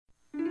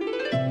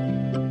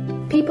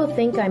People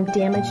think I'm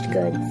damaged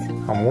goods.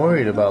 I'm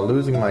worried about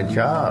losing my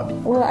job.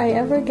 Will I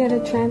ever get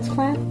a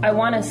transplant? I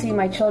want to see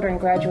my children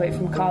graduate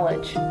from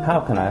college.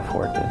 How can I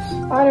afford this?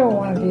 I don't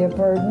want to be a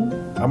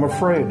burden. I'm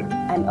afraid.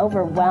 I'm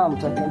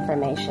overwhelmed with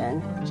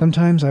information.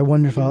 Sometimes I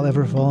wonder if I'll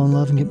ever fall in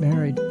love and get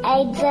married.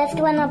 I just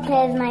want to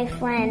play with my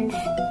friends.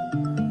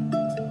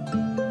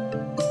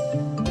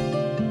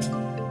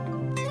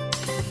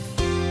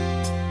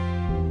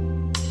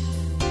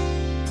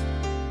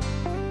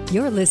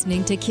 You're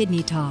listening to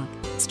Kidney Talk,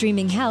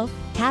 streaming health,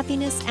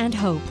 happiness, and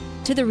hope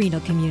to the renal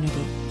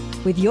community,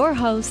 with your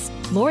hosts,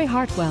 Lori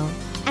Hartwell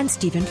and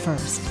Stephen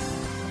Furst.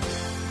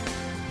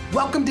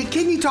 Welcome to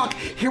Kidney Talk.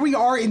 Here we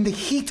are in the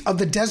heat of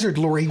the desert,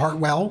 Lori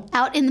Hartwell.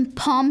 Out in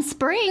Palm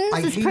Springs.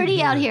 It's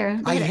pretty out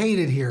here. I hate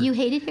it here. You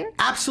hate it here?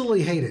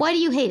 Absolutely hate it. Why do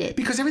you hate it?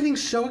 Because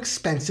everything's so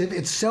expensive.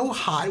 It's so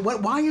hot.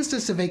 Why is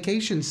this a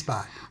vacation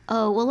spot?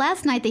 Oh, well,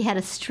 last night they had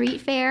a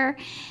street fair,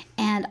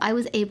 and I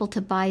was able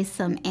to buy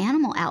some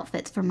animal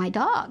outfits for my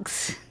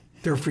dogs.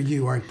 They're for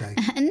you, aren't they?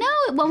 No,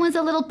 one was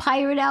a little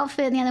pirate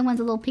outfit, and the other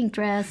one's a little pink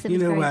dress. It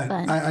was very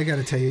fun. I got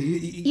to tell you,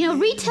 you know,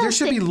 retail. There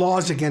should be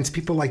laws against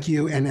people like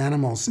you and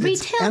animals.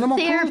 Retail animal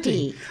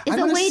therapy is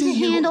a way to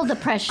handle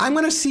depression. I'm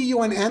going to see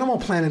you on Animal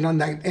Planet on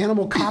that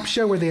Animal Cop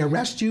show where they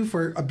arrest you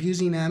for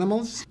abusing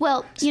animals.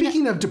 Well,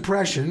 speaking of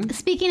depression,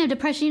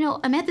 you know,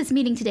 I'm at this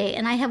meeting today,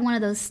 and I have one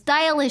of those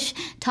stylish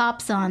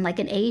tops on, like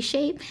an A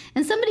shape,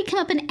 and somebody came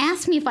up and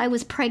asked me if I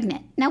was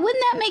pregnant. Now,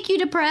 wouldn't that make you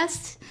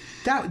depressed?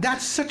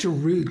 That's such a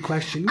rude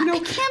question. You know, I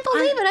can't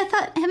believe it. I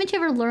thought, haven't you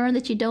ever learned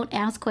that you don't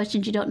ask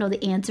questions you don't know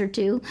the answer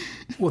to?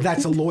 Well,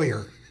 that's a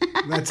lawyer.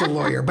 That's a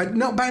lawyer. But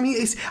I mean,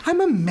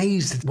 I'm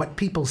amazed at what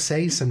people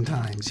say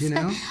sometimes, you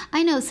know?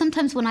 I know.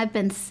 Sometimes when I've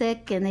been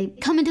sick and they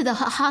come into the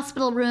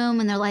hospital room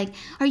and they're like,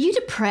 are you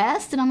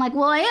depressed? And I'm like,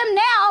 well, I am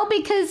now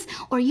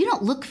or you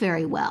don't look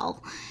very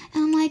well.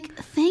 And I'm like,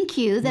 thank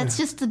you. That's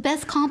just the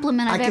best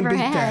compliment I've ever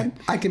had.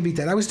 I can beat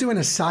that. I was doing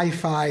a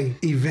sci-fi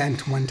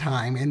event one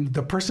time, and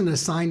the person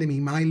assigned to me,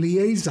 my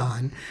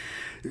liaison,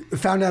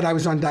 found out I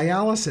was on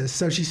dialysis.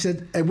 So she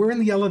said, we're in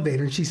the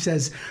elevator, and she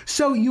says,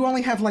 so you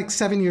only have like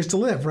 7 years to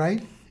live,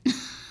 right?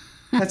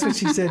 That's what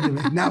she said to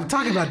me. Now,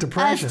 talking about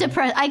depression.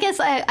 I guess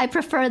I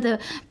prefer the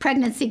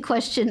pregnancy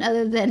question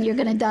other than you're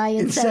going to die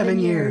in 7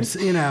 years.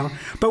 You know.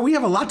 But we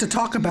have a lot to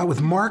talk about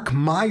with Mark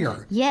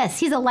Meyer. Yes,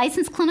 he's a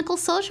licensed clinical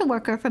social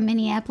worker from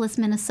Minneapolis,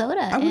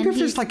 Minnesota. I wonder if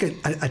there's like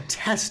a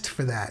test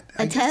for that.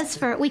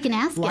 We can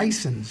ask him.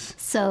 License.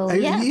 So,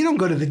 yeah. You don't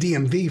go to the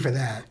DMV for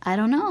that. I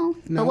don't know.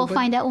 But we'll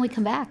find out when we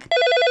come back.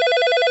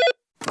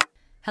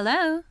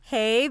 Hello.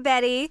 Hey,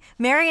 Betty.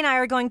 Mary and I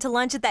are going to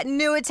lunch at that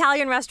new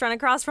Italian restaurant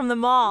across from the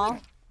mall.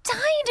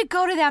 Dying to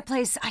go to that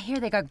place. I hear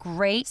they got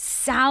great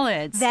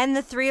salads. Then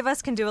the three of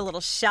us can do a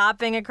little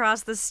shopping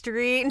across the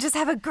street and just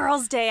have a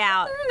girls' day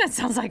out. That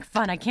sounds like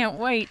fun. I can't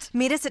wait.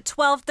 Meet us at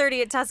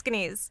 12:30 at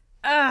Tuscany's.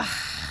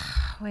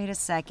 Wait a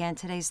second.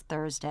 Today's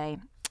Thursday.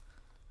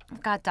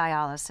 I've got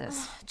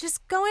dialysis.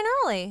 Just go in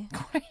early.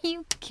 Are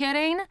you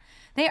kidding?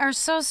 They are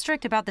so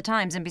strict about the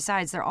times, and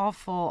besides, they're all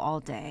full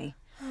all day.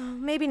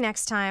 Maybe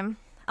next time.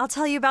 I'll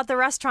tell you about the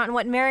restaurant and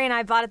what Mary and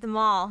I bought at the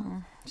mall.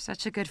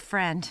 Such a good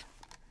friend.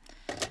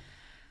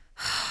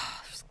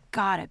 There's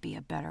gotta be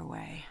a better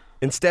way.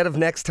 Instead of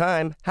next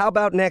time, how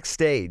about next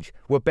stage?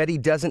 What Betty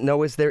doesn't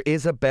know is there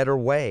is a better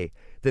way.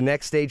 The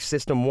Next Stage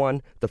System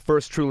 1, the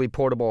first truly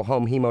portable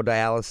home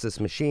hemodialysis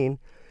machine,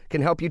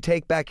 can help you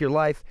take back your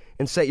life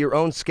and set your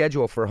own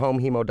schedule for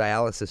home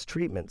hemodialysis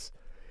treatments.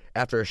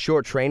 After a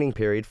short training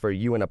period for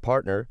you and a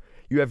partner,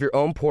 you have your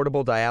own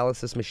portable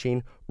dialysis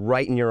machine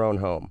right in your own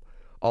home.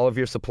 All of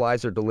your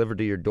supplies are delivered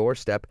to your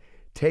doorstep.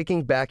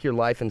 Taking back your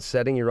life and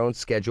setting your own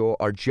schedule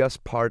are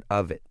just part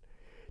of it.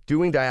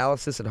 Doing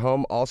dialysis at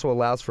home also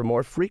allows for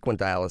more frequent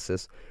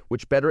dialysis,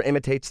 which better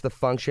imitates the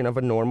function of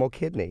a normal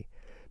kidney.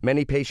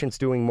 Many patients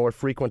doing more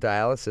frequent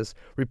dialysis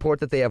report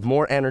that they have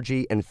more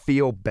energy and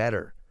feel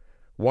better.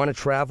 Want to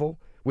travel?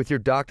 With your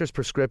doctor's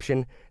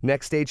prescription,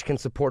 Next Stage can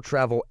support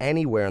travel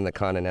anywhere in the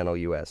continental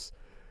U.S.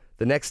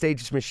 The Next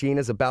Stage machine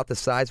is about the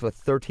size of a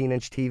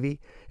 13-inch TV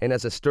and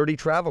has a sturdy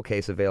travel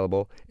case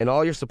available, and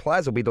all your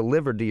supplies will be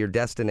delivered to your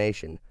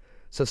destination.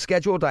 So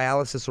schedule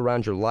dialysis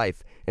around your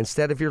life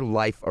instead of your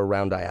life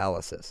around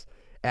dialysis.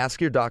 Ask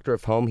your doctor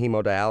if home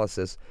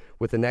hemodialysis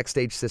with the Next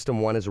Stage System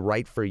 1 is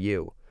right for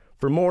you.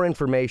 For more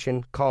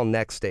information, call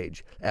Next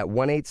Stage at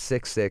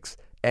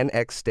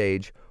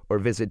 1-866-NX-STAGE or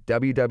visit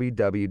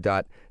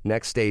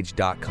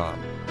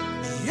www.nextstage.com.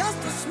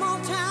 Just a small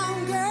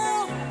town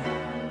girl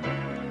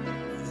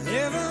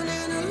living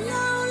in a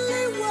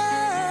lonely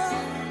world.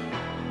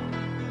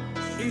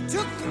 She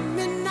took the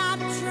midnight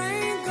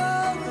train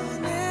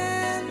going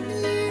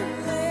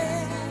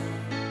anywhere.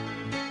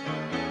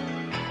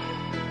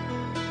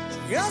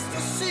 Just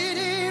a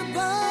city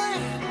boy,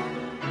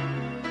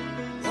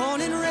 born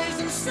and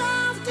raised in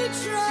South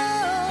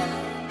Detroit.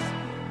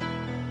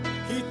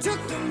 He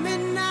took the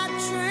midnight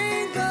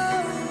train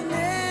going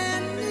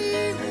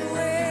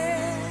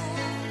anywhere.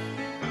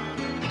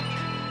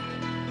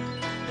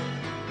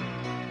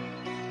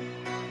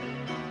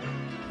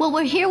 Well,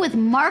 Well, we're here with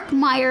Mark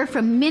Meyer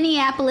from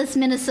Minneapolis,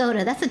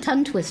 Minnesota. That's a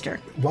tongue twister.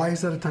 Why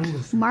is that a tongue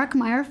twister? Mark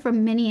Meyer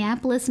from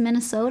Minneapolis,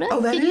 Minnesota.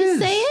 Oh, that Can is. you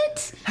say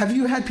it? Have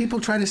you had people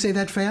try to say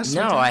that fast?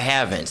 No, I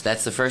haven't.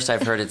 That's the first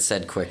I've heard it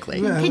said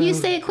quickly. Can you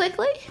say it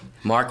quickly?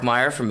 Mark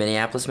Meyer from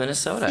Minneapolis,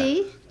 Minnesota.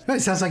 See?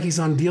 It sounds like he's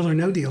on Deal or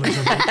No Deal or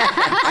something.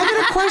 I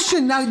got a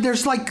question. Now,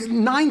 there's like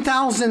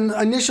 9,000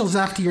 initials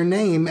after your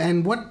name,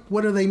 and what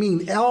do they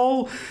mean?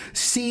 LCSW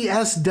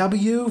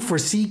for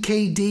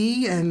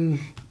CKD and...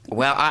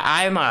 Well,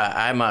 I'm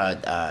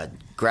a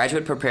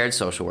graduate prepared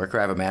social worker.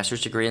 I have a master's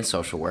degree in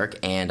social work,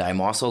 and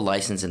I'm also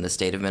licensed in the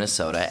state of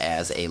Minnesota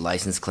as a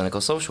licensed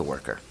clinical social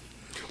worker.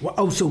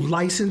 Oh, so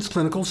licensed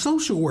clinical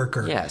social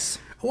worker. Yes.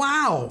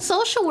 Wow.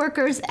 Social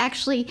workers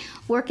actually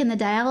work in the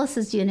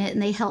dialysis unit, and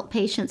they help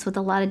patients with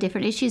a lot of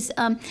different issues.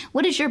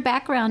 What is your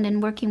background in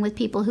working with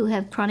people who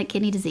have chronic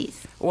kidney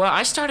disease? Well,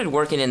 I started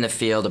working in the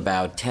field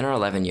about 10 or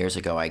 11 years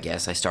ago, I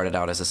guess. I started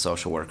out as a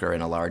social worker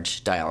in a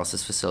large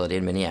dialysis facility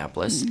in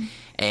Minneapolis,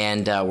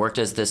 and worked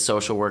as this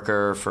social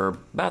worker for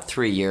about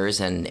 3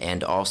 years,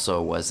 and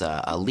also was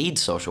a lead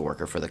social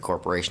worker for the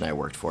corporation I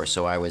worked for.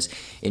 So I was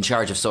in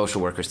charge of social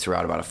workers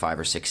throughout about a 5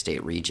 or 6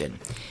 state region.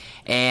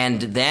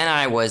 And then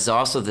I was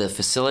also the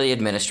facility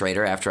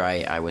administrator after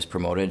I was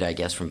promoted, I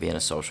guess, from being a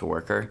social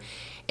worker.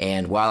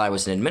 And while I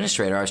was an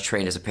administrator, I was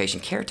trained as a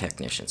patient care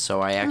technician.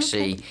 So I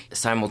actually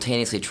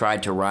simultaneously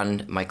tried to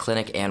run my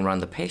clinic and run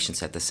the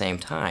patients at the same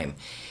time.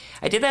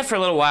 I did that for a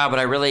little while, but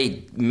I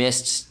really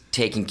missed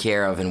taking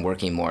care of and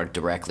working more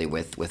directly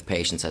with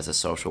patients as a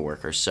social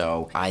worker.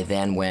 So I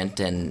then went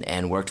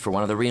and worked for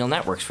one of the renal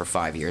networks for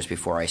 5 years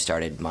before I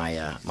started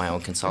my own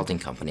consulting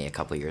company a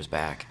couple of years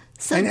back.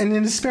 So, and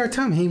in his spare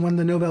time, he won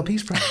the Nobel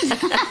Peace Prize.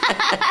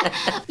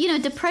 You know,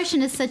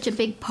 depression is such a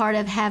big part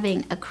of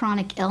having a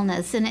chronic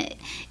illness. And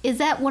is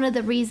that one of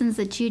the reasons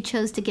that you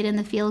chose to get in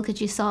the field? Because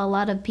you saw a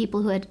lot of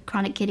people who had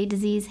chronic kidney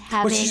disease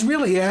having... What she's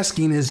really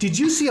asking is, did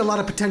you see a lot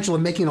of potential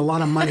in making a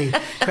lot of money?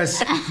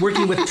 Because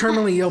working with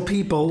terminally ill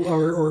people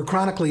or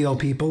chronically ill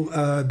people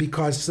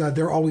because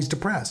they're always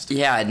depressed.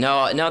 Yeah,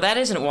 no, that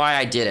isn't why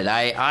I did it.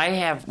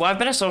 I've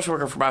been a social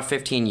worker for about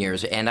 15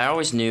 years, and I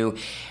always knew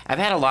I've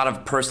had a lot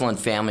of personal and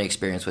family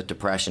experience with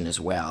depression as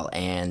well,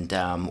 and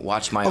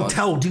watched my own...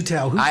 Do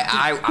tell. Who's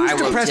I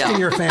will depressed tell. in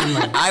your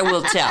family? I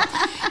will tell.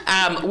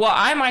 Well,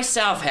 I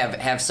myself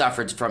have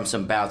suffered from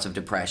some bouts of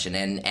depression,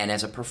 and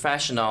as a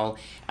professional,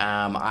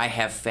 I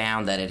have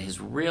found that it has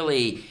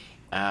really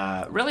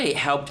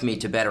helped me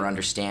to better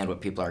understand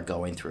what people are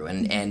going through.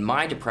 And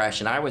my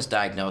depression, I was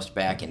diagnosed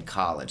back in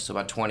college, so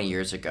about 20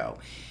 years ago.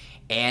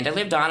 And I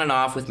lived on and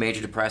off with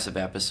major depressive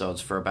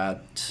episodes for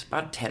about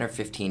 10 or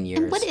 15 years.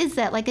 And what is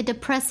that, like a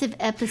depressive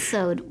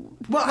episode?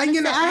 Well, I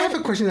have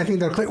a question I think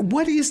that'll clear.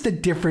 What is the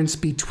difference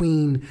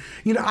between,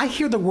 I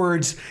hear the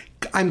words,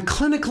 I'm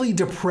clinically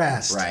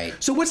depressed. Right.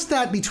 So what's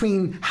that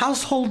between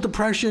household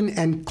depression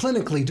and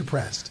clinically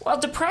depressed? Well,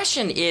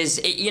 depression is,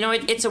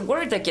 it's a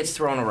word that gets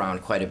thrown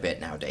around quite a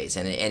bit nowadays.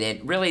 And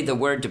it really, the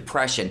word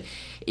depression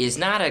is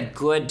not a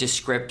good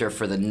descriptor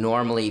for the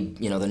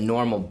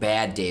normal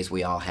bad days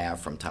we all have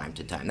from time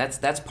to time.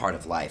 That's part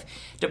of life.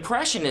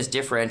 Depression is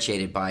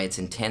differentiated by its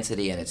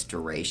intensity and its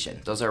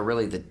duration. Those are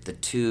really the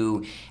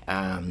two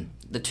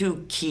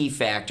key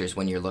factors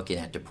when you're looking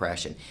at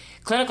depression.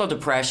 Clinical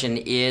depression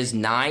is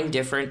 9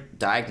 different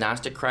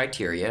diagnostic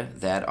criteria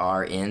that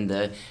are in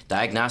the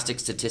Diagnostic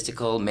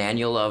Statistical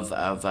Manual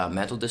of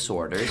Mental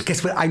Disorders.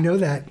 Guess what? I know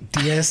that.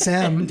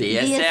 DSM.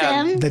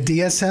 DSM. The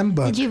DSM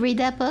book. Did you read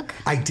that book?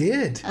 I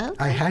did. Okay.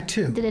 I had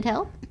to. Did it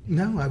help?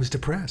 No, I was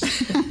depressed.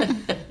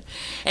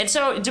 And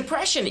so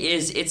depression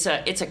it's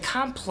a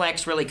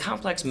really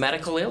complex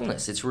medical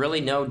illness. It's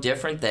really no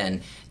different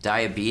than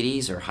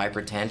diabetes or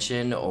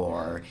hypertension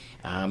or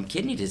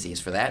kidney disease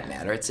for that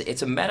matter.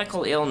 It's a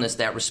medical illness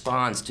that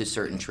responds to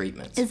certain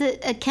treatments. Is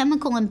it a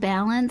chemical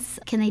imbalance?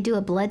 Can they do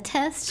a blood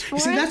test for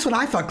it? See, that's what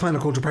I thought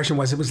clinical depression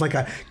was. It was like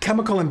a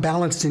chemical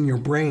imbalance in your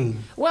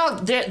brain. Well,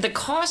 the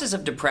causes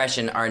of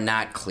depression are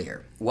not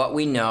clear. What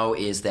we know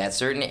is that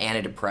certain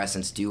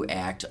antidepressants do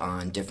act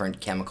on different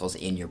chemicals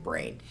in your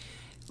brain.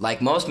 Like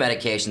most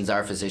medications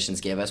our physicians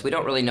give us, we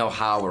don't really know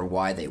how or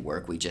why they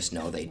work. We just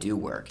know they do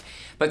work.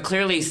 But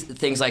clearly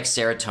things like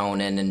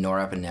serotonin and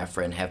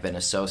norepinephrine have been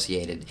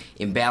associated,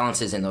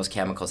 imbalances in those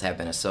chemicals have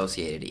been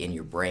associated in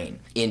your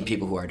brain in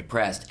people who are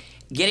depressed.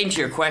 Getting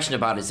to your question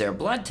about is there a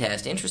blood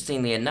test,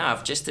 interestingly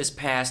enough, just this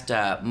past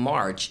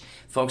March,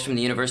 folks from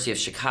the University of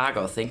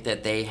Chicago think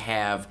that they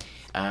have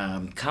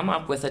come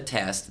up with a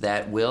test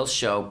that will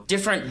show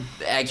different...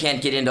 I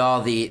can't get into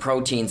all the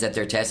proteins that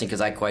they're testing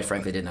because I quite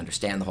frankly didn't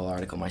understand the whole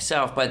article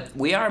myself, but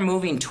we are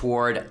moving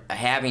toward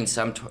having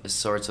some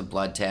sorts of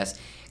blood tests.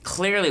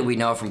 Clearly we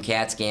know from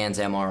CAT scans,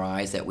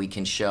 MRIs, that we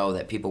can show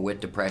that people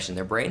with depression,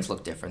 their brains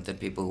look different than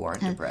people who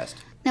aren't depressed.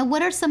 Now,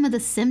 what are some of the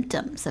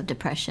symptoms of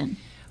depression?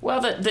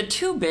 Well, the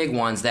two big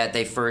ones that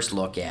they first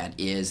look at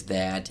is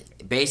that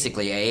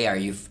basically, are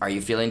you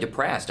feeling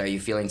depressed? Are you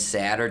feeling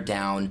sad or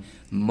down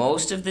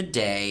most of the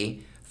day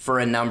for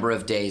a number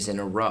of days in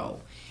a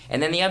row?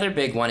 And then the other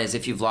big one is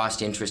if you've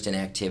lost interest in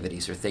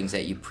activities or things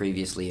that you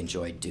previously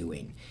enjoyed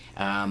doing.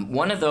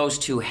 One of those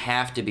two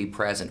have to be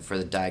present for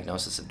the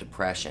diagnosis of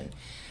depression.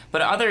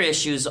 But other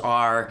issues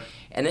are,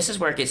 and this is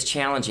where it gets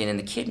challenging in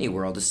the kidney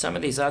world, is some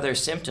of these other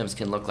symptoms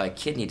can look like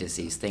kidney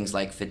disease, things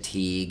like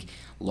fatigue,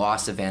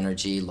 loss of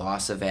energy,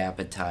 loss of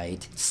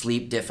appetite,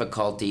 sleep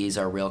difficulties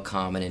are real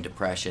common in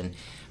depression.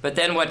 But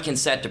then what can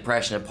set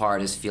depression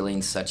apart is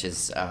feelings such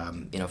as,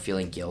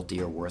 feeling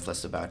guilty or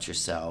worthless about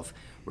yourself,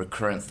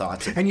 recurrent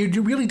thoughts. And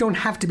you really don't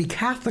have to be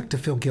Catholic to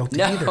feel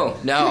guilty either.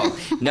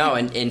 No.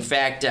 And in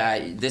fact,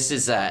 this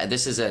is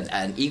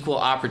an equal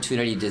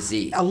opportunity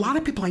disease. A lot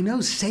of people I know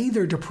say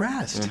they're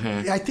depressed.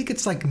 Mm-hmm. I think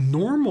it's like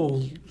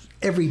normal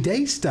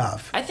everyday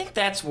stuff. I think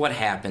that's what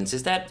happens,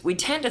 is that we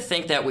tend to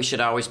think that we should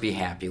always be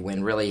happy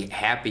when really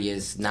happy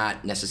is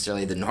not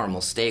necessarily the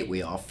normal state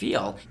we all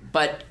feel.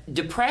 But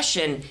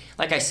depression,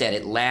 like I said,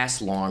 it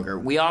lasts longer.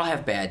 We all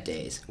have bad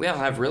days. We all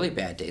have really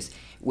bad days.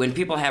 When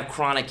people have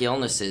chronic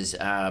illnesses,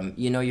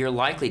 you're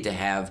likely to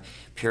have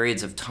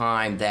periods of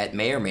time that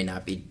may or may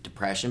not be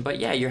depression, but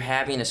yeah, you're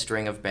having a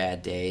string of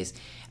bad days.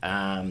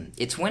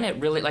 It's when it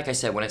really, like I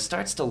said, when it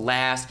starts to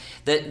last,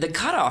 the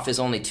cutoff is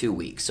only 2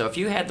 weeks. So if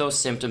you had those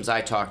symptoms I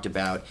talked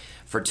about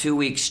for 2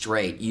 weeks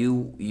straight,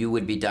 you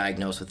would be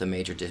diagnosed with a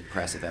major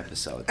depressive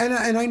episode.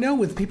 And I know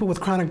with people with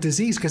chronic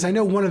disease, because I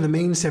know one of the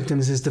main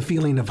symptoms is the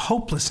feeling of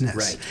hopelessness.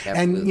 Right,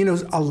 absolutely.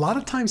 And, a lot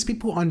of times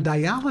people on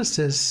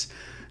dialysis,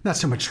 not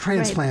so much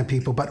transplant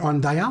people, but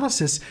on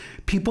dialysis,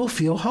 people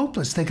feel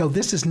hopeless. They go,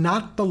 this is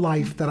not the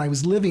life that I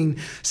was living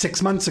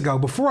 6 months ago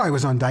before I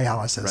was on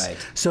dialysis. Right.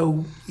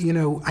 So,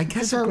 I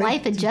guess it's a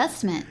life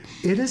adjustment.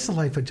 It is a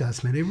life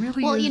adjustment. It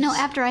really is. Well,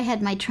 after I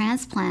had my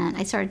transplant,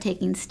 I started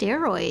taking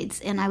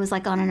steroids, and I was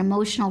like on an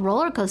emotional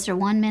roller coaster.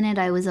 1 minute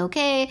I was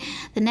okay.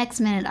 The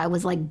next minute I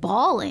was like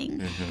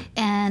bawling. Mm-hmm.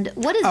 And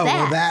what is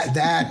that? Well,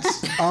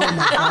 that's, oh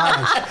my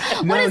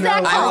gosh. What is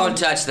that called? I won't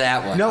touch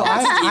that one. No,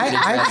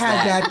 I've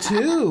had that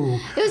too.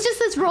 It was just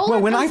this roller coaster.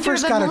 Well, when I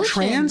first got emotions. a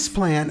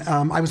transplant,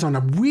 I was on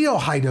a real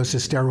high dose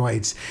of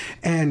steroids,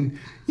 and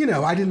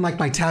I didn't like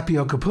my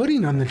tapioca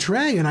pudding on the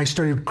tray, and I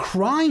started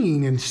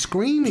crying and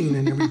screaming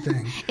and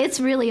everything.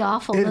 It's really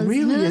awful. It Those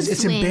really mood is.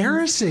 It's swings.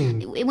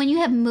 Embarrassing. When you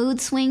have mood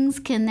swings,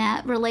 can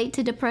that relate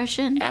to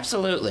depression?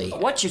 Absolutely.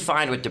 What you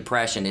find with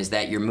depression is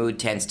that your mood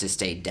tends to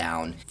stay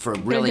down for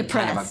really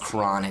kind of a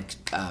chronic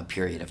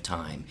period of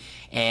time.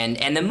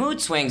 And the mood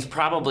swings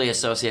probably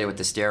associated with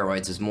the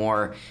steroids is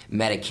more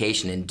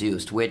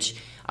medication-induced, which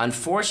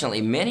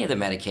unfortunately, many of the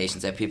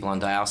medications that people on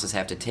dialysis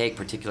have to take,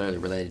 particularly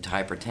related to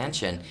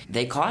hypertension,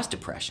 they cause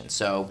depression.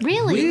 So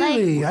Really?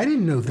 I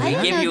didn't know that.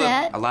 They give you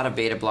a lot of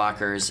beta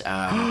blockers.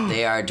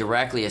 They are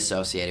directly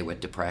associated with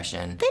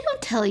depression. They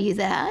don't tell you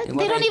that. Well,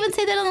 they don't even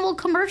say that on a little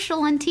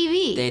commercial on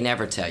TV. They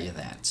never tell you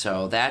that.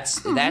 So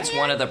that's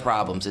one of the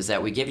problems, is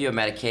that we give you a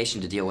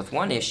medication to deal with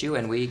one issue,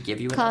 and we give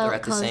you another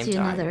at the same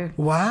time.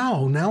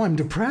 Wow, now I'm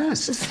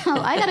depressed. So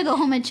I got to go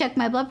home and check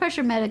my blood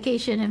pressure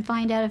medication and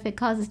find out if it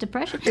causes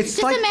depression.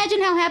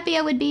 Imagine how happy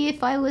I would be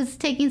if I was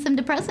taking some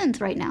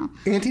depressants right now.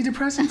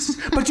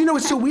 Antidepressants? But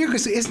it's so weird,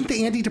 because isn't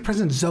the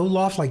antidepressant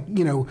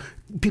Zoloft,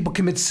 people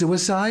commit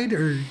suicide?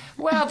 Or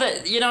Well,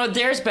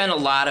 there's been a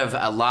lot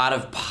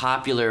of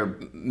popular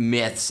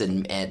myths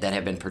and that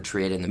have been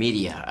portrayed in the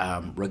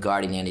media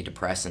regarding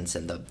antidepressants,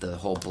 and the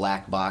whole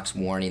black box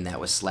warning that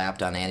was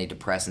slapped on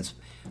antidepressants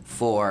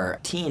for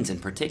teens in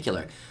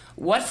particular.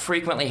 What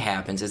frequently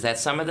happens is that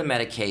some of the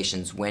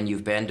medications, when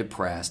you've been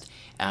depressed,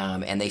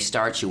 and they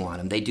start you on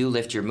them, they do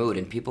lift your mood,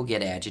 and people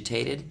get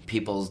agitated.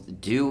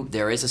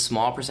 There is a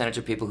small percentage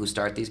of people who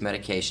start these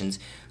medications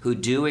who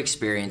do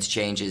experience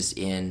changes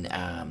in,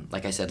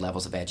 like I said,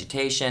 levels of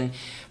agitation.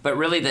 But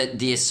really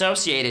the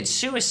associated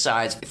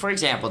suicides, for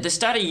example, the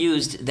study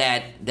used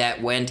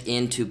that went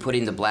into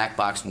putting the black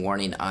box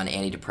warning on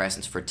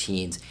antidepressants for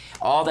teens,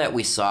 all that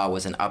we saw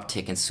was an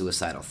uptick in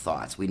suicidal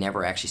thoughts. We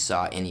never actually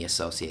saw any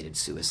associated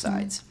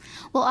suicides.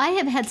 Well, I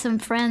have had some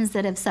friends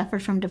that have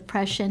suffered from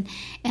depression,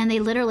 and they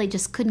literally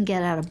just couldn't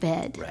get out of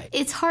bed. Right.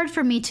 It's hard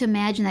for me to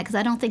imagine that, because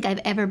I don't think I've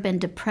ever been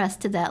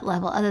depressed to that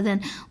level, other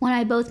than when I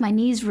had both my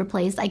knees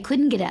replaced, I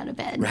couldn't get out of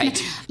bed.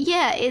 Right.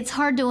 Yeah, it's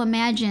hard to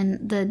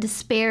imagine the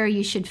despair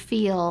you should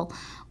feel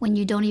when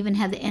you don't even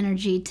have the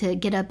energy to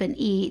get up and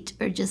eat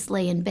or just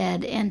lay in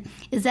bed. And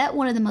is that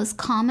one of the most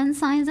common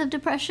signs of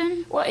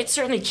depression? Well, it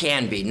certainly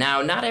can be.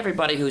 Now, not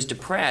everybody who's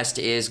depressed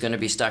is going to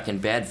be stuck in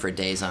bed for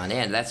days on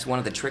end. That's one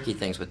of the tricky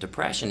things with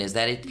depression, is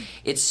that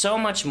it's so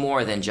much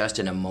more than just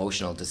an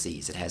emotional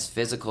disease. It has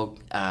physical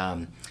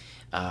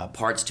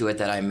parts to it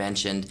that I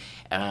mentioned.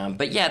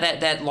 But yeah,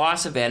 that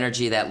loss of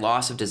energy, that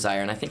loss of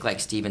desire, and I think, like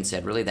Stephen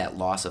said, really that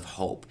loss of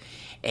hope.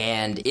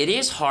 And it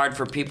is hard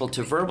for people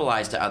to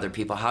verbalize to other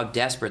people how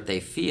desperate they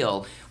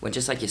feel when,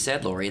 just like you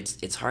said, Lori,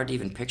 it's hard to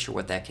even picture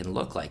what that can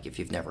look like if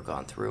you've never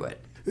gone through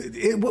it.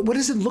 What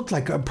does it look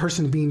like, a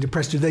person being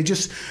depressed? Do they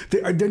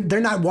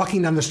they're not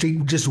walking down the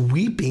street just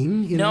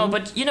weeping? No,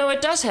 but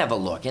it does have a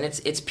look, and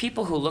it's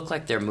people who look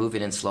like they're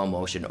moving in slow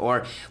motion,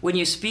 or when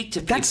you speak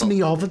to people. That's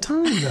me all the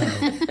time, though.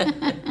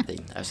 I was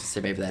going to say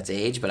maybe that's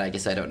age, but I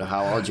guess I don't know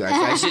how old you are,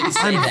 so I shouldn't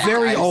say I'm that.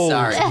 very old.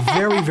 Sorry.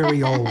 Very,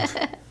 very old.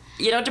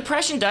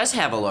 Depression does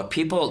have a look.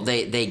 People,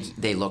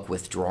 they look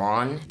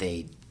withdrawn.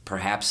 They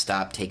perhaps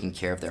stop taking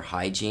care of their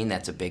hygiene.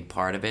 That's a big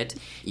part of it.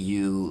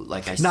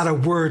 Not a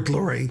word,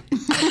 Lori.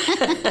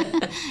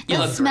 You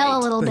look smell great. a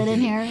little bit in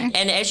here.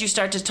 And as you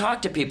start to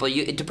talk to people,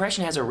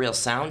 depression has a real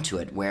sound to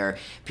it where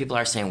people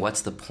are saying,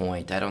 what's the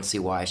point? I don't see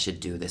why I should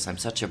do this. I'm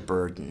such a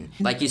burden.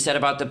 Like you said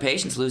about the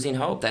patients losing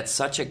hope, that's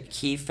such a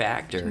key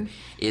factor,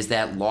 is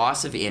that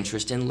loss of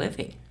interest in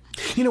living.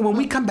 When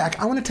we come back,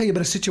 I want to tell you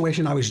about a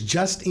situation I was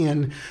just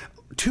in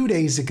 2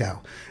 days ago,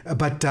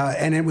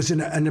 and it was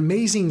an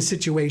amazing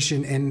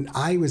situation, and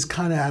I was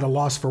kind of at a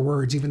loss for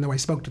words, even though I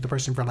spoke to the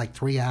person for like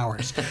 3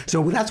 hours.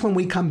 So that's when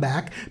we come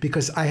back,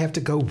 because I have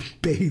to go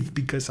bathe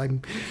because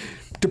I'm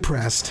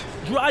depressed.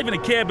 Driving a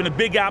cab in a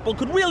Big Apple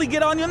could really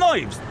get on your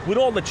nerves. With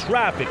all the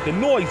traffic, the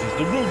noises,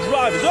 the rude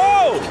drivers.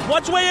 Oh,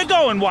 watch where you're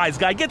going, wise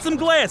guy. Get some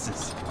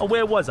glasses. Oh,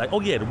 where was I?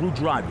 Oh, yeah, the rude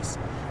drivers.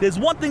 There's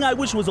one thing I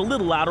wish was a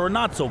little louder or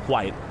not so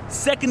quiet.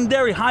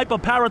 Secondary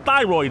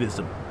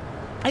hyperparathyroidism.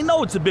 I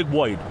know it's a big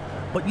word,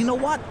 but you know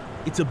what?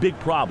 It's a big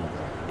problem.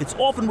 It's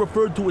often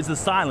referred to as a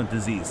silent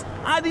disease.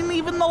 I didn't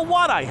even know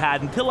what I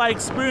had until I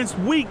experienced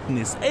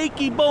weakness,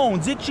 achy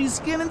bones, itchy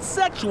skin, and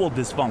sexual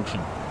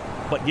dysfunction.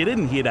 But you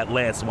didn't hear that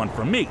last one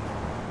from me.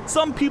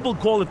 Some people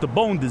call it the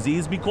bone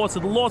disease because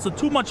of the loss of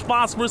too much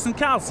phosphorus and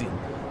calcium.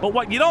 But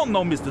what you don't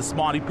know, Mr.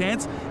 Smarty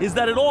Pants, is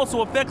that it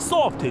also affects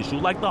soft tissue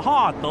like the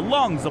heart, the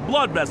lungs, the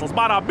blood vessels,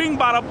 bada bing,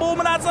 bada boom,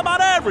 and that's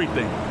about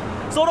everything.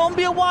 So don't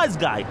be a wise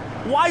guy.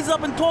 Wise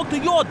up and talk to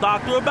your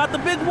doctor about the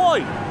big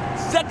word.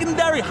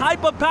 Secondary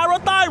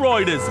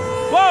hyperparathyroidism.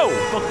 Whoa,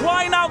 for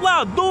crying out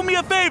loud, do me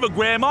a favor,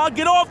 Grandma.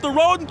 Get off the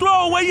road and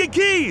throw away your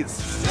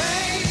keys.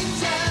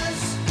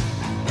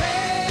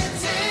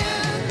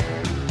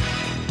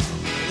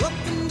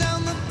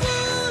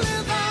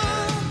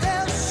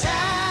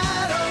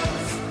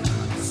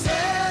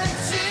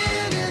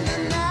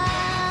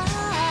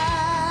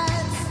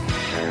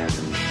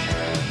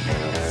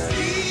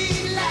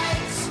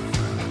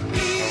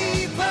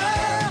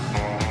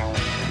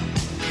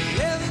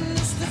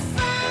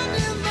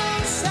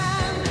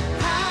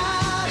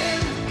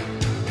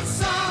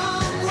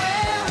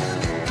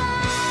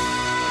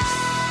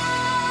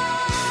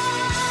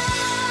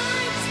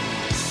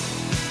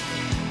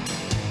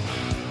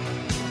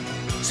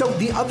 So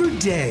the other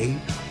day,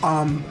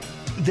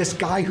 this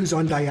guy who's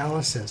on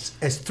dialysis,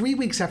 as 3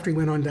 weeks after he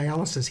went on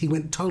dialysis, he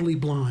went totally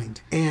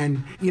blind.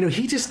 And,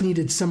 he just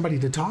needed somebody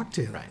to talk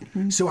to. Right.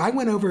 Mm-hmm. So I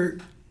went over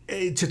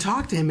to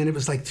talk to him, and it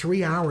was like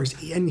 3 hours.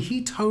 And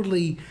he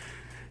totally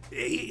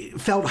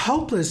felt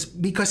hopeless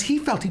because he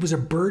felt he was a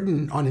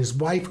burden on his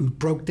wife, who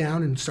broke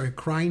down and started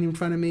crying in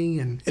front of me.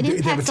 And it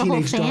impacts the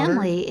whole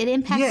family. It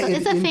impacts.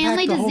 It's a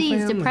family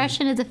disease.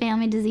 Depression is a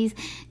family disease,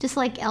 just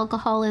like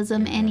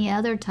alcoholism, any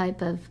other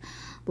type of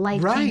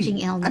life-changing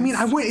illness. I mean,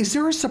 is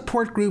there a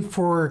support group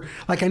for,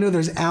 like, I know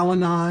there's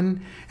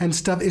Al-Anon and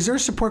stuff. Is there a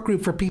support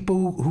group for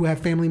people who have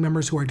family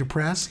members who are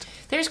depressed?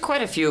 There's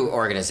quite a few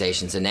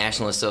organizations, the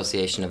National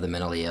Association of the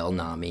Mentally Ill,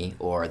 NAMI,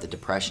 or the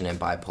Depression and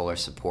Bipolar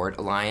Support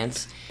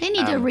Alliance. They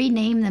need to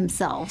rename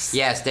themselves.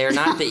 Yes, they're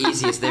not the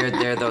easiest.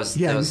 They're those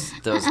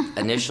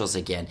initials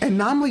again. And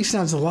NAMI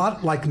sounds a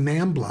lot like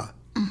NAMBLA.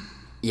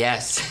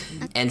 Yes,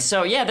 and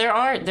so there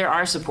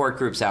are support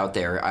groups out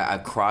there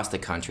across the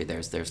country.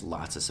 There's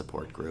lots of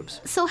support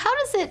groups. So how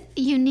does it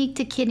unique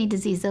to kidney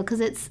disease though? Because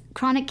it's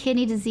chronic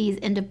kidney disease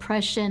and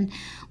depression.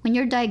 When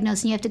you're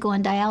diagnosed and you have to go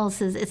on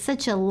dialysis, it's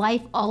such a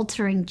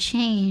life-altering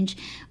change.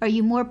 Are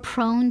you more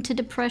prone to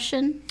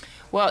depression?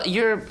 Well,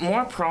 you're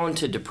more prone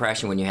to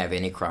depression when you have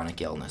any chronic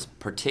illness,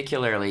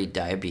 particularly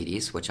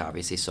diabetes, which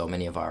obviously so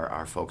many of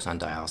our folks on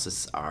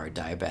dialysis are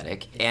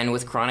diabetic, and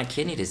with chronic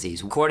kidney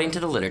disease. According to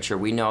the literature,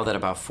 we know that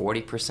about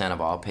 40%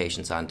 of all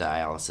patients on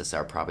dialysis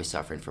are probably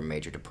suffering from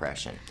major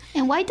depression.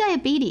 And why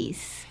diabetes?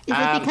 Is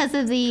it because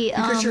of the...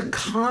 Because you're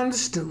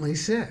constantly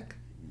sick.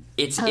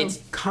 It's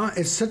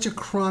such a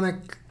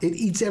chronic... It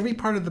eats every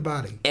part of the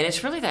body. And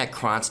it's really that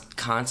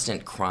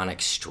constant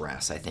chronic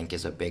stress, I think,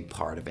 is a big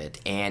part of it.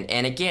 And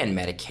again,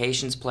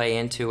 medications play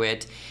into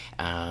it.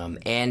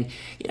 And,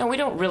 we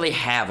don't really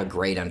have a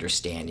great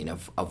understanding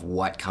of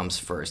what comes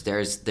first.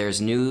 There's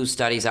new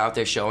studies out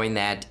there showing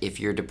that if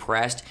you're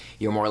depressed,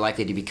 you're more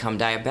likely to become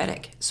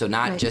diabetic. So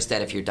not just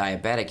that if you're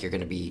diabetic, you're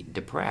going to be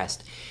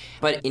depressed.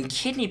 But in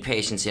kidney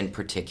patients in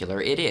particular,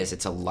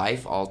 it's a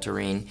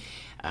life-altering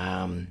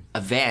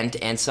event,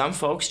 and some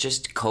folks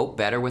just cope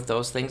better with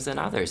those things than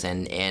others.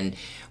 And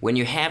when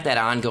you have that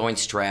ongoing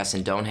stress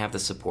and don't have the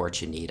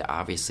support you need,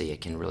 obviously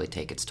it can really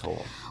take its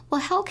toll.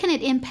 Well, how can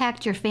it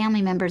impact your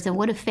family members, and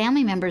what do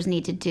family members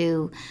need to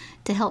do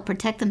to help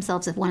protect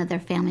themselves if one of their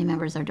family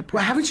members are depressed?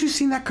 Well, haven't you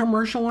seen that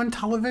commercial on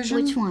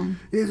television? Which one?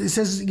 It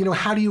says,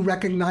 how do you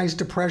recognize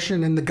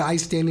depression? And the guy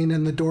standing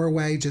in the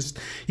doorway,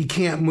 he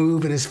can't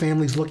move, and his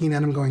family's looking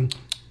at him going,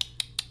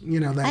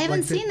 that. I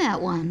haven't seen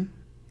that one.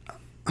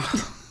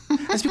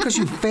 That's because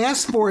you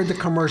fast forward the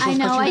commercials. I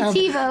know, you have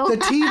TiVo. the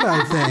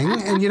TiVo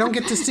thing, and you don't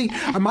get to see.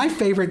 My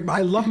favorite,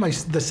 I love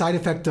the side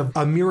effect of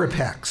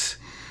Mirapex.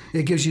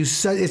 It gives you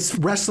it's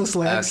restless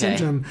leg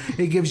syndrome.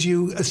 It gives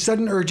you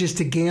sudden urges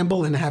to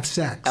gamble and have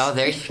sex. Oh,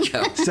 there you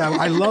go. So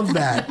I love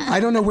that. I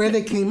don't know where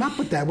they came up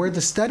with that, where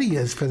the study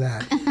is for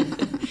that.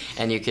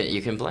 And you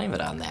can blame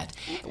it on that.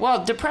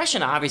 Well,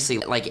 depression, obviously,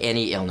 like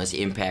any illness,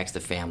 impacts the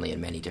family in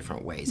many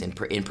different ways.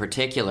 In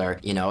particular,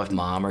 if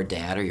mom or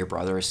dad or your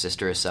brother or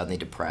sister is suddenly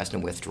depressed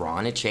and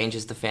withdrawn, it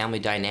changes the family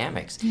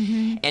dynamics.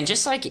 Mm-hmm. And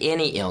just like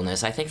any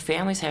illness, I think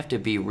families have to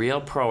be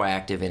real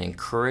proactive in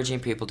encouraging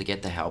people to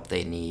get the help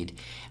they need,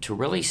 to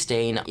really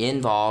staying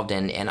involved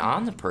and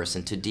on the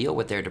person to deal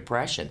with their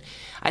depression.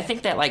 I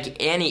think that like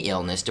any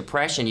illness,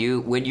 depression,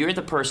 when you're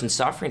the person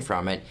suffering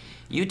from it,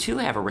 you too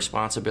have a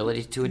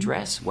responsibility to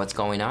address what's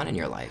going on in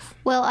your life.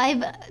 Well,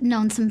 I've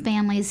known some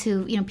families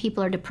who,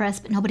 people are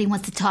depressed, but nobody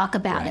wants to talk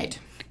about it.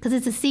 Because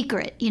it's a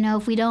secret.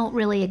 If we don't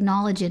really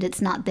acknowledge it,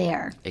 it's not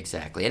there.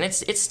 Exactly. And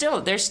it's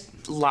still, there's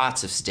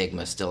lots of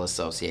stigma still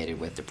associated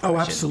with depression. Oh,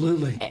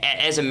 absolutely.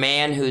 As a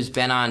man who's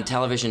been on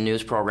television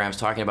news programs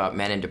talking about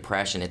men in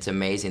depression, it's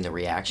amazing the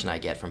reaction I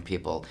get from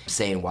people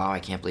saying, wow, I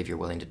can't believe you're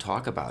willing to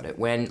talk about it.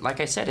 When, like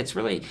I said, it's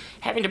really,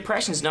 having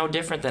depression is no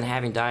different than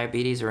having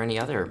diabetes or any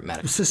other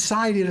medical.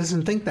 Society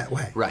doesn't think that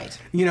way. Right.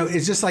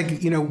 It's just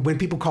like, when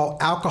people call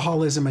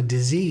alcoholism a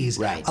disease.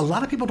 Right. A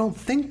lot of people don't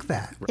think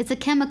that. It's a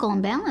chemical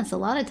imbalance a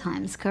lot of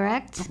times,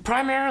 correct?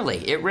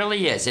 Primarily, it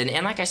really is.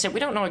 And like I said, we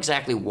don't know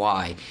exactly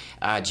why.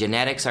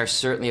 Genetics are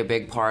certainly a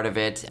big part of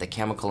it. The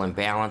chemical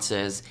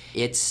imbalances.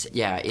 It's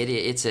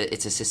a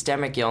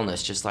systemic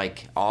illness, just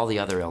like all the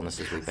other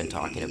illnesses we've been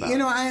talking about.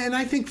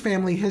 I think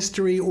family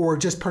history or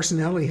just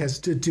personality has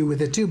to do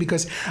with it too,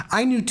 because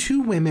I knew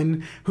two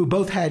women who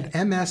both had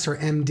MS or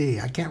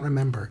MD. I can't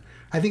remember.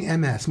 I think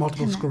MS,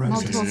 multiple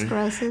sclerosis. Multiple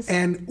sclerosis.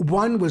 And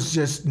one was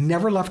just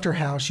never left her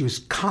house. She was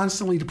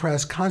constantly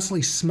depressed,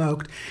 constantly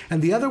smoked. And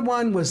the other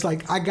one was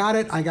like, I got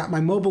it. I got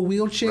my mobile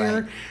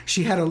wheelchair. Right.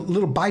 She had a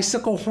little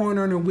bicycle horn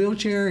on her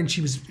wheelchair, and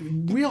she was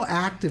real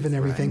active and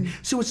everything. Right.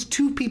 So it's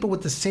two people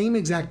with the same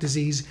exact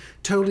disease,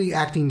 totally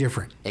acting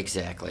different.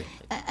 Exactly.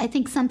 I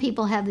think some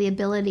people have the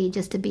ability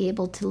just to be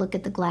able to look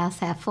at the glass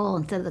half full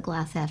instead of the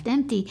glass half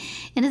empty.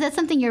 And is that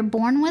something you're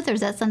born with, or is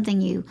that something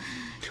you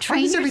train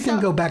Why does everything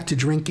go back to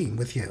drinking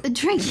with you?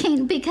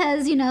 Drinking,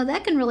 because,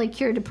 that can really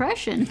cure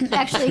depression.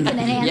 Actually, it can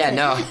enhance it.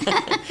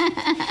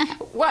 No.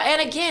 Well,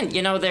 and again,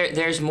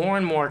 there's more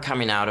and more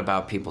coming out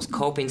about people's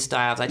coping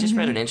styles. I just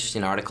read an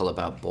interesting article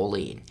about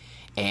bullying.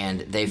 And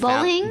they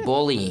found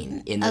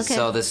bullying in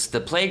the,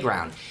 the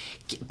playground.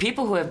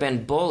 People who have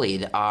been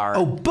bullied are...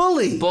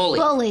 bullied. Bullied.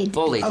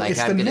 Oh, like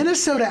it's the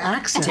Minnesota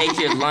accent. Take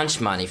your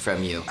lunch money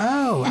from you.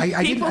 Oh,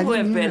 I People who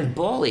have been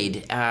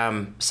bullied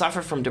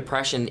suffer from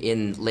depression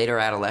in later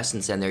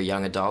adolescence and their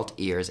young adult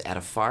years at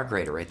a far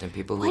greater rate than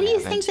people who haven't. What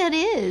do you think that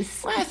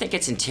is? Well, I think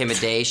it's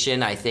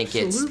intimidation. I think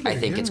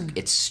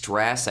it's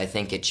stress. I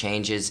think it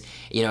changes,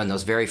 in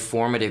those very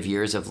formative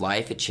years of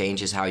life, it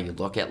changes how you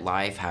look at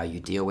life, how you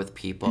deal with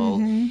people.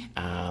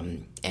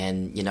 Mm-hmm.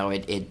 And,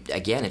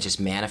 it just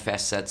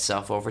manifests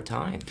itself over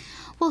time.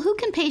 Well, who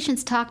can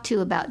patients talk to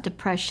about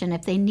depression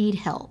if they need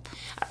help?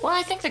 Well,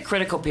 I think the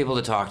critical people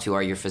to talk to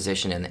are your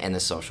physician and the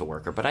social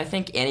worker. But I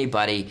think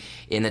anybody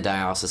in the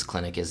dialysis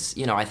clinic is,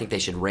 I think they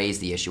should raise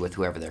the issue with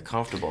whoever they're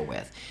comfortable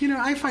with.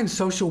 I find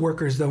social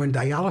workers, though, in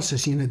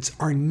dialysis units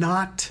are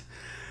not...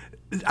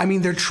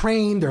 they're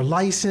trained, they're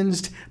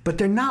licensed, but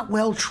they're not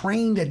well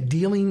trained at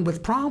dealing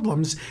with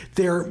problems.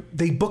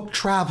 They book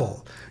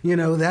travel.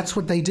 That's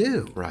what they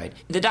do. Right.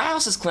 The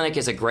dialysis clinic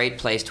is a great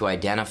place to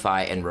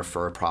identify and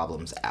refer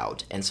problems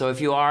out. And so if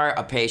you are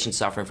a patient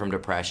suffering from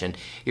depression,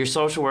 your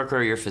social worker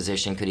or your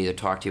physician could either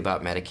talk to you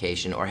about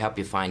medication or help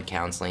you find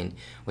counseling,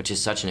 which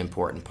is such an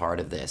important part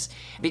of this.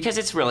 Because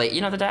it's really,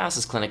 the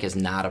dialysis clinic is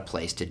not a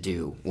place to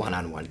do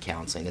one-on-one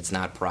counseling. It's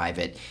not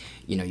private.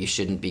 You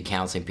shouldn't be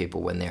counseling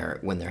people when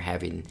they're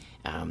having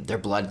their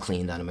blood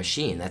cleaned on a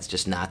machine. That's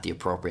just not the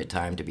appropriate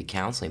time to be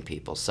counseling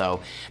people.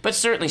 But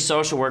certainly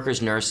social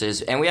workers,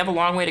 nurses, and we have a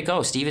long way to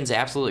go. Stephen's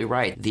absolutely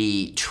right.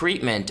 The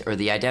treatment or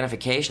the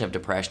identification of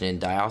depression in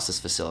dialysis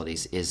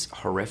facilities is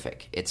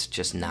horrific. It's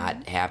just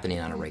not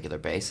happening on a regular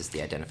basis,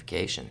 the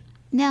identification.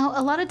 Now,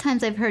 a lot of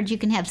times I've heard you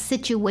can have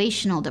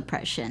situational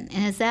depression,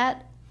 and is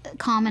that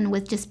common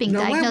with just being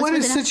diagnosed what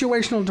with is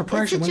situational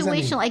depression? It's situational. What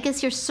does that mean? I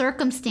guess your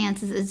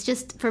circumstances is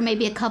just for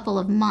maybe a couple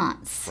of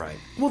months. Right.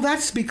 Well,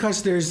 that's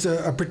because there's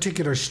a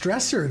particular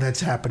stressor that's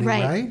happening,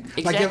 right?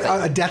 Exactly.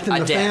 Like a death in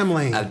the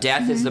family. A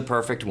death is the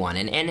perfect one.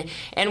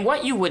 And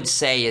what you would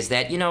say is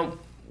that,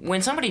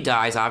 when somebody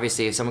dies,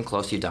 obviously if someone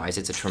close to you dies,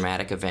 it's a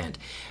traumatic event.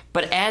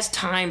 But as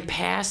time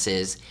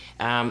passes,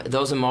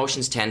 those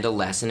emotions tend to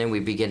lessen and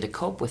we begin to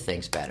cope with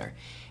things better.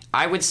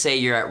 I would say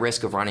you're at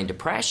risk of running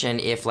depression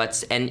if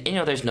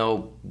there's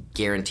no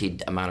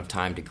guaranteed amount of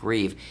time to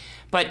grieve.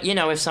 But,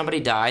 if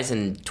somebody dies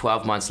and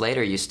 12 months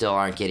later you still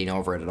aren't getting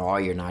over it at all,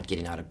 you're not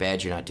getting out of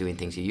bed, you're not doing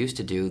things you used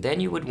to do, then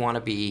you would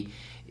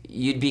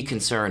you'd be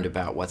concerned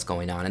about what's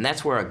going on. And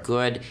that's where a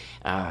good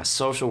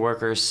social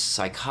worker,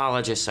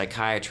 psychologist,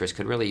 psychiatrist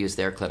could really use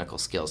their clinical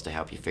skills to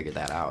help you figure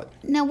that out.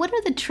 Now, what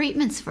are the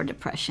treatments for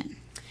depression?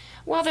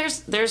 Well,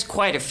 there's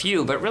quite a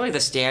few, but really the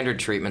standard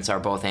treatments are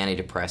both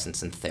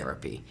antidepressants and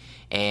therapy.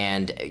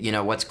 And,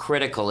 what's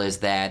critical is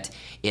that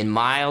in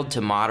mild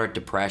to moderate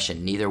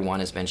depression, neither one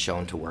has been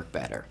shown to work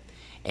better.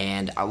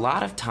 And a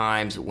lot of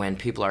times when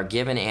people are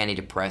given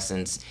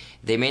antidepressants,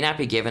 they may not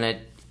be given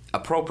it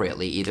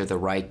appropriately, either the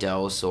right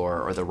dose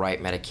or the right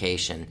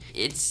medication.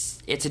 It's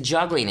a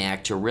juggling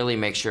act to really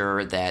make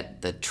sure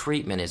that the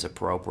treatment is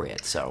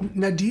appropriate. So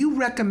now, do you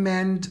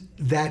recommend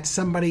that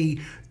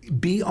somebody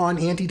be on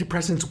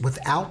antidepressants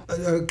without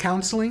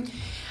counseling?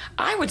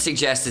 I would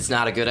suggest it's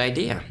not a good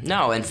idea.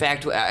 No, in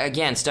fact,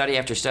 again, study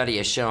after study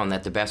has shown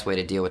that the best way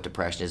to deal with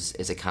depression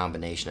is a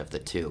combination of the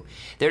two.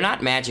 They're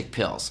not magic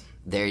pills.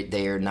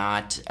 They are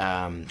not.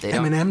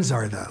 M&Ms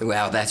are, though.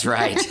 Well, that's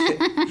right.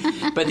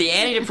 But the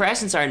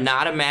antidepressants are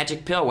not a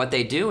magic pill. What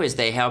they do is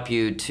they help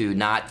you to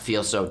not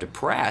feel so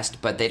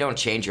depressed, but they don't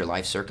change your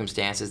life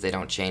circumstances. They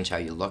don't change how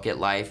you look at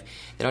life.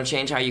 They don't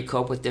change how you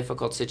cope with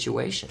difficult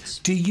situations.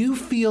 Do you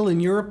feel, in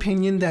your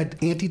opinion, that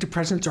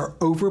antidepressants are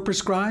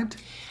overprescribed?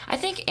 I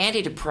think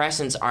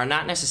antidepressants are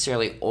not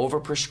necessarily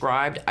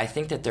overprescribed. I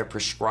think that they're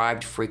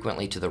prescribed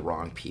frequently to the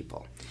wrong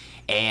people.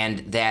 And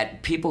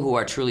that people who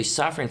are truly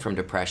suffering from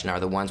depression are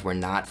the ones we're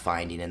not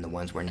finding and the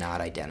ones we're not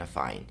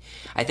identifying.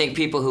 I think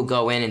people who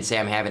go in and say,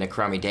 I'm having a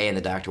crummy day, and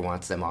the doctor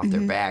wants them off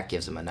their back,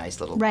 gives them a nice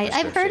little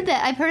prescription. I've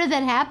heard of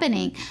that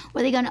happening,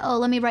 where they go,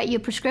 let me write you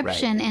a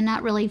prescription, and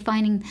not really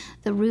finding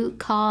the root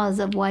cause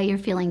of why you're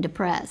feeling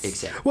depressed.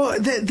 Exactly. Well,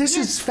 this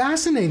is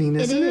fascinating,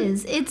 isn't it? It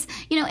is. It's,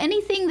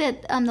 anything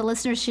that the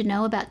listeners should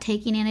know about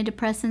taking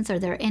antidepressants. Are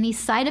there any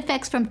side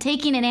effects from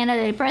taking an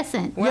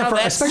antidepressant? Well,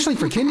 especially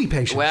for kidney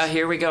patients. Well,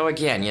 here we go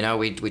again.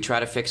 We try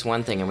to fix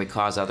one thing and we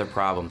cause other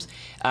problems.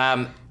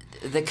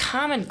 The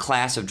common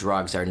class of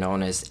drugs are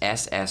known as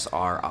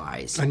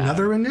SSRIs.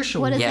 Another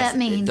initial. What does that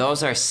mean?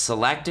 Those are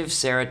selective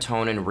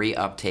serotonin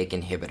reuptake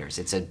inhibitors.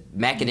 It's a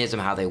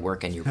mechanism how they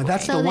work in your brain.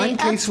 That's the one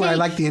case where I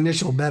like the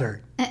initial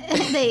better.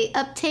 They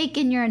uptake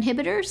in your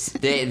inhibitors?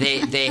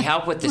 They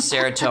help with the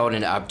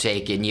serotonin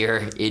uptake in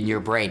your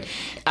brain.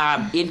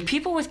 In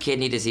people with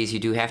kidney disease, you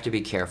do have to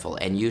be careful,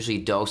 and usually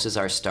doses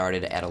are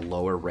started at a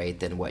lower rate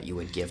than what you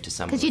would give to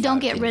someone. Because you don't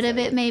get rid of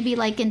it, maybe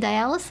like in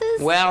dialysis.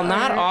 Well,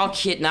 not all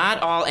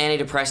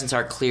antidepressants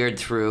are cleared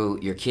through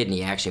your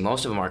kidney. Actually,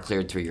 most of them are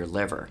cleared through your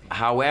liver.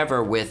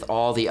 However, with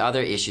all the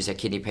other issues that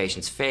kidney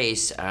patients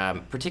face,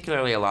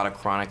 particularly a lot of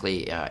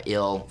chronically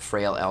ill,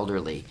 frail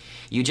elderly,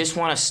 you just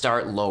want to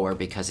start lower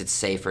because it's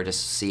safer to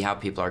see how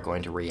people are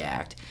going to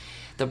react.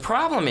 The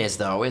problem is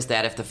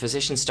that if the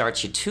physician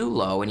starts you too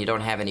low and you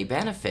don't have any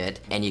benefit,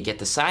 and you get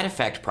the side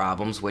effect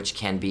problems, which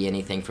can be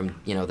anything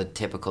from, the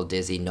typical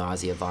dizzy,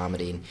 nausea,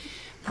 vomiting,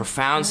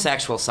 profound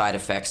sexual side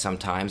effects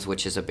sometimes,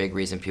 which is a big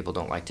reason people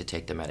don't like to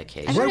take the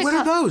medication. What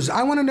are those?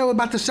 I want to know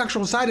about the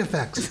sexual side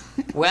effects.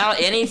 Well,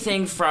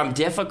 anything from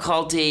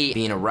difficulty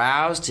being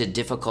aroused to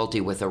difficulty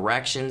with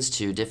erections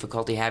to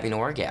difficulty having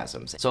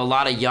orgasms. So a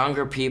lot of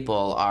younger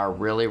people are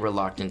really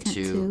reluctant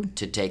to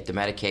take the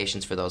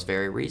medications for those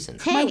very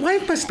reasons. Hey. My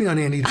wife must be on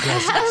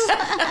antidepressants.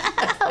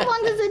 How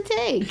long does it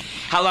take?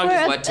 How long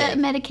does what take?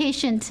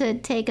 Medication to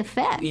take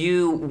effect.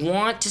 You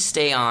want to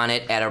stay on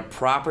it at a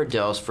proper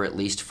dose for at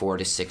least 4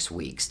 to 6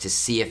 weeks to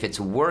see if it's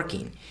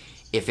working.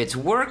 If it's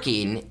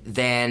working,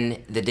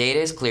 then the data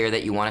is clear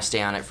that you want to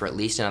stay on it for at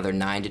least another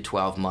 9 to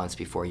 12 months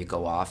before you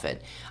go off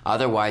it.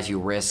 Otherwise, you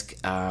risk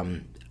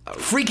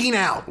freaking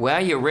out.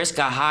 Well, you risk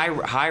a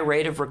high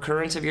rate of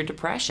recurrence of your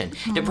depression.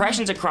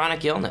 Depression's a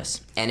chronic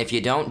illness, and if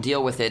you don't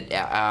deal with it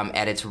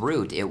at its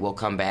root, it will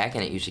come back,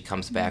 and it usually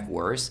comes back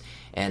worse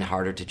and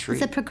harder to treat.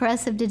 It's a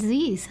progressive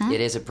disease, huh?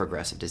 It is a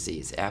progressive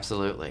disease,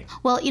 absolutely.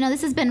 Well,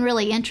 this has been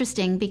really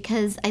interesting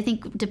because I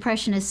think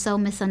depression is so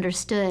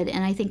misunderstood,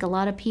 and I think a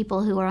lot of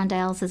people who are on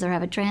dialysis or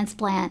have a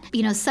transplant,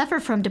 suffer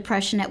from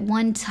depression at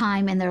one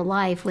time in their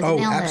life with an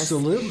illness. Oh,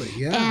 absolutely,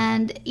 yeah.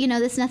 And,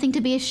 there's nothing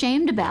to be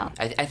ashamed about.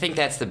 I think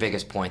that's the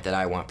biggest point that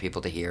I want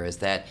people to hear is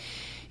that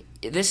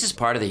this is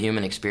part of the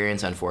human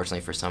experience,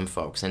 unfortunately, for some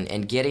folks.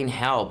 And getting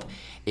help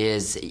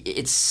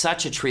it's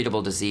such a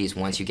treatable disease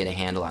once you get a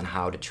handle on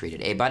how to treat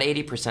it. About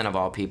 80% of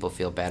all people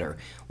feel better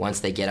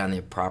once they get on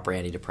the proper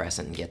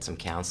antidepressant and get some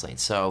counseling.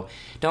 So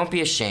don't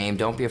be ashamed.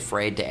 Don't be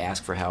afraid to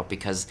ask for help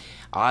because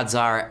odds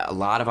are a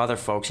lot of other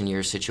folks in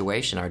your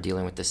situation are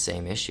dealing with the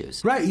same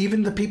issues. Right.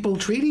 Even the people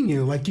treating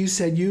you. Like you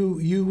said,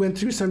 you went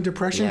through some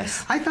depression.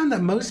 Yes. I found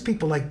that most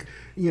people,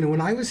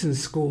 when I was in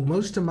school,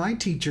 most of my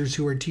teachers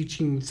who were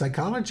teaching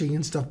psychology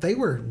and stuff, they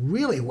were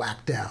really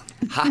whacked out.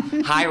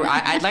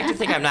 I'd like to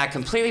think I'm not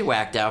completely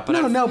whacked out,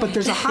 but but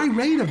there's a high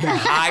rate of that.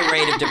 High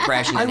rate of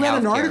depression in healthcare. I read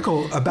an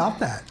article about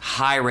that.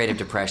 High rate of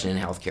depression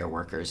in healthcare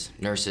workers,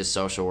 nurses,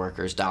 social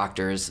workers,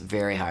 doctors,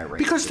 very high rate.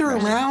 Because they're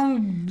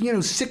around,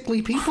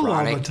 sickly people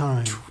all the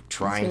time.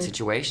 Trying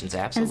situations,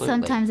 absolutely.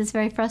 And sometimes it's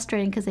very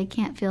frustrating because they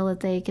can't feel that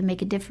they can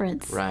make a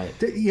difference. Right.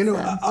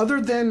 Other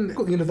than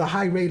the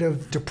high rate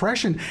of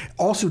depression,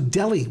 also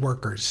deli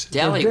workers.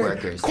 Deli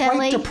workers.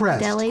 Quite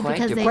depressed. Deli quite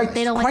because depressed.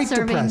 They don't like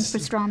serving depressed.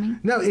 pastrami.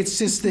 No, it's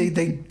just they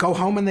go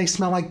home and they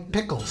smell like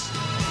pickles.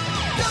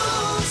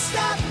 Don't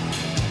stop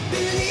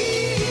believing.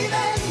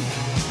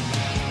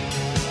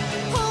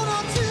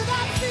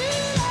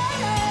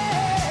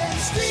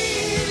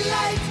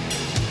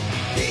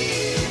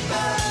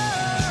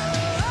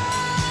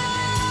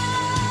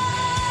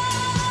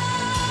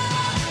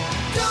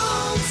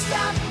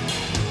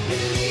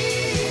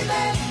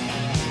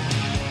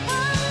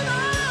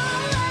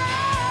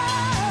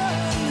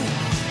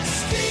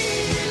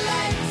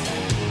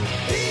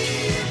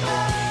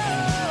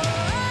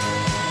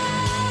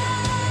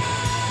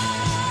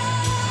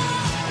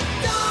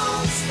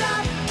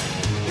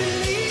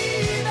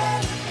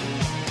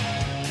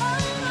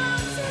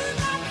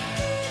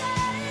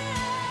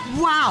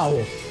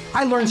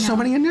 I learned so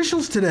many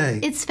initials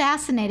today. It's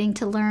fascinating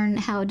to learn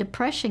how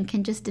depression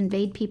can just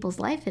invade people's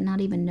life and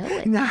not even know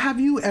it. Now, have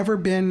you ever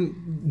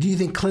been, do you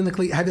think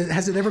clinically,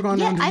 has it ever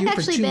gone on to you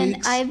for 2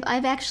 weeks?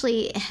 I've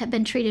actually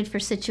been treated for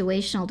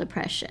situational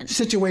depression.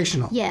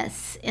 Situational?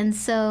 Yes. And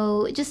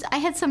so I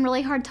had some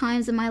really hard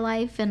times in my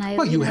life. And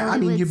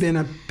you've been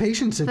a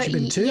patient since you've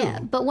been 2. Yeah,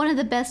 but one of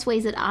the best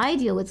ways that I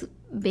deal with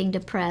being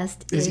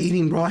depressed is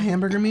eating raw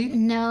hamburger meat?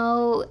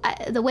 No.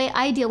 The way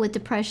I deal with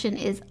depression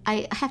is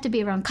I have to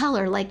be around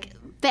color, like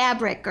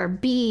fabric or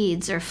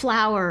beads or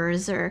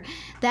flowers, or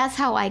that's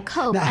how I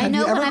cope. Now, have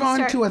you ever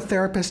gone to a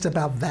therapist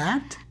about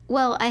that?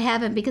 Well, I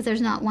haven't, because there's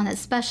not one that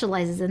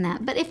specializes in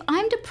that. But if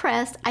I'm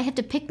depressed, I have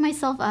to pick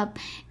myself up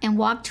and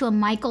walk to a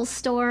Michael's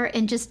store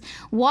and just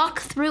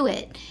walk through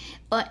it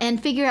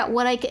and figure out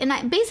what I can.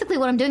 And basically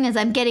what I'm doing is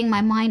I'm getting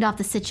my mind off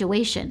the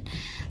situation.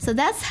 So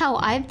that's how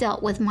I've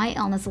dealt with my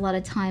illness a lot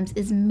of times,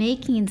 is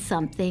making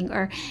something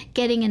or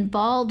getting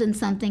involved in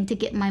something to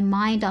get my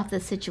mind off the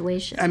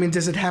situation. I mean,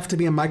 does it have to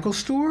be a Michael's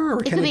store? Or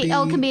it can be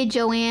a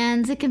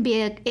Joann's. It can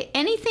be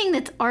anything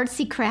that's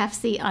artsy,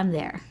 craftsy, I'm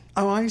there.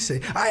 Oh, I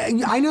see.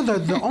 I know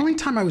the only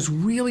time I was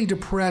really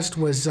depressed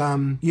was,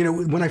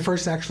 when I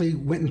first actually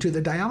went into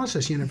the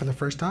dialysis unit for the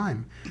first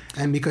time.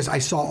 And because I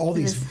saw all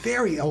these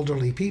very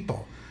elderly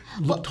people.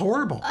 Looked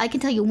horrible. I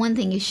can tell you one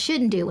thing you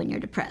shouldn't do when you're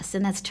depressed,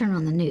 and that's turn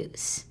on the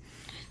news.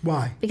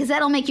 Why? Because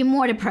that'll make you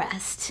more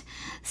depressed.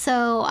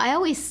 So I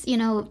always,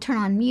 turn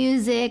on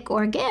music,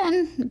 or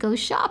again, go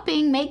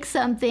shopping, make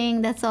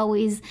something. That's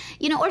always,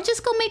 or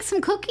just go make some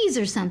cookies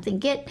or something.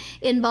 Get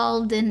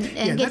involved and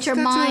get your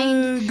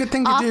mind That's a good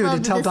thing to do, to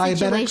tell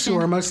diabetics who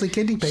are mostly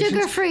kidney patients.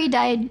 Sugar-free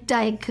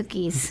diet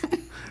cookies.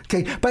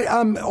 Okay, but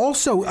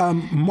also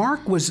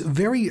Mark was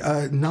very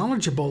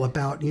knowledgeable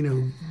about,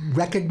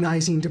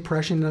 recognizing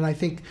depression, and I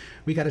think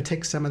we got to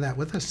take some of that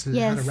with us and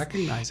how to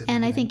recognize it.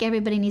 And I think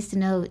everybody needs to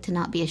know to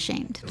not be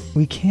ashamed.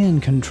 We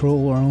can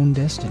control our own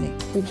destiny.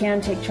 We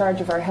can take charge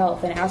of our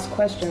health and ask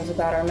questions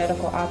about our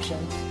medical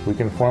options. We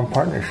can form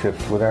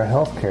partnerships with our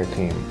healthcare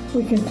team.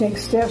 We can take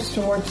steps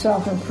toward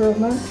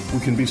self-improvement. We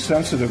can be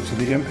sensitive to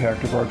the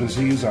impact of our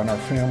disease on our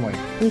family.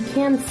 We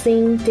can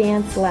sing,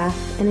 dance,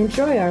 laugh, and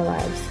enjoy our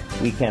lives.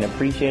 We can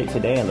appreciate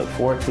today and look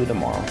forward to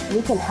tomorrow.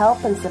 We can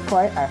help and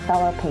support our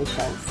fellow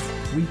patients.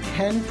 We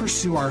can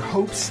pursue our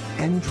hopes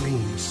and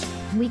dreams.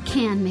 We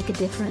can make a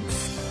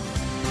difference.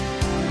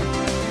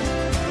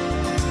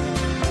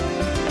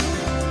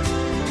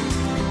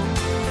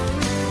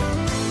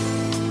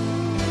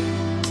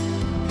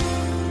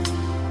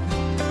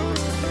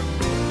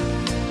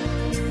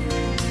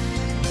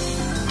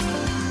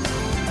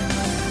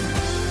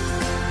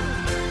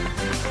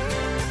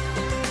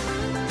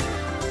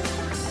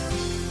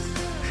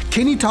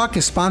 Kidney Talk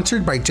is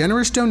sponsored by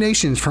generous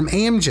donations from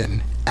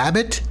Amgen,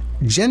 Abbott,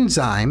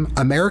 Genzyme,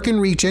 American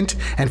Regent,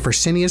 and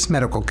Fresenius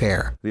Medical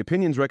Care. The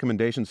opinions,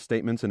 recommendations,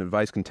 statements, and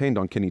advice contained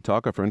on Kidney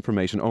Talk are for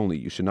information only.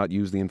 You should not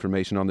use the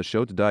information on the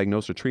show to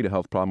diagnose or treat a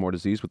health problem or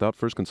disease without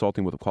first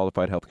consulting with a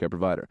qualified healthcare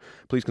provider.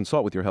 Please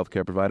consult with your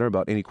healthcare provider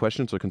about any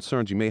questions or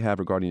concerns you may have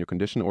regarding your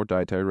condition or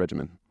dietary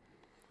regimen.